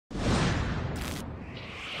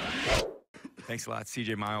Thanks a lot.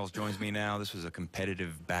 C.J. Miles joins me now. This was a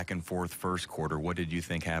competitive back-and-forth first quarter. What did you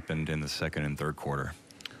think happened in the second and third quarter?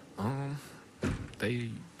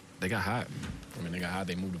 They got hot. I mean, they got hot.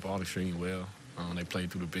 They moved the ball extremely well. They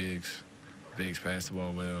played through the bigs. Bigs passed the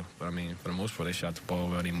ball well. But, I mean, for the most part, they shot the ball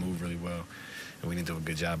well. They moved really well. And we need to do a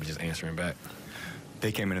good job of just answering back.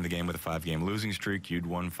 They came into the game with a 5-game losing streak. You'd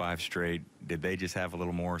won 5 straight. Did they just have a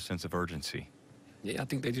little more sense of urgency? Yeah, I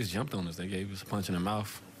think they just jumped on us. They gave us a punch in the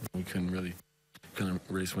mouth. We couldn't really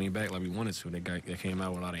swing back like we wanted to. They came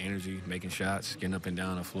out with a lot of energy, making shots, getting up and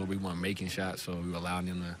down the floor. We weren't making shots, so we allowed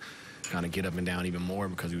them to kind of get up and down even more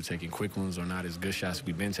because we were taking quick ones or not as good shots as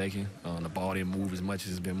we've been taking. The ball didn't move as much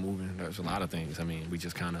as it's been moving. There's a lot of things. I mean, we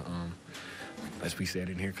just kind of, as we said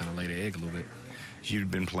in here, kind of laid the egg a little bit.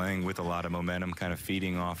 You'd been playing with a lot of momentum, kind of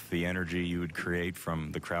feeding off the energy you would create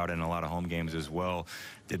from the crowd in a lot of home games as well.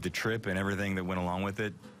 Did the trip and everything that went along with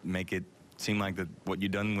it make it seem like that what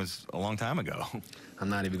you'd done was a long time ago? I'm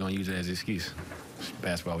not even going to use it as an excuse.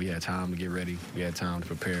 Basketball, we had time to get ready. We had time to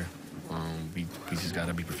prepare. We just got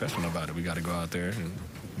to be professional about it. We got to go out there and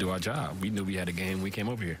do our job. We knew we had a game when we came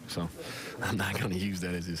over here, so I'm not going to use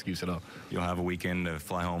that as an excuse at all. You'll have a weekend to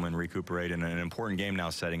fly home and recuperate, and an important game now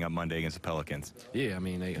setting up Monday against the Pelicans. Yeah, I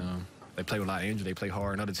mean, they play with a lot of energy. They play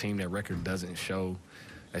hard. Another team, their record doesn't show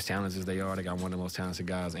as talented as they are. They got one of the most talented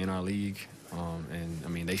guys in our league. And, I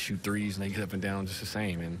mean, they shoot threes and they get up and down just the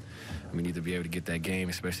same. And we need to be able to get that game,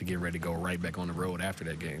 especially get ready to go right back on the road after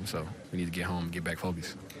that game. So we need to get home and get back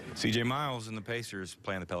focused. C.J. Miles and the Pacers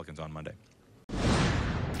playing the Pelicans on Monday.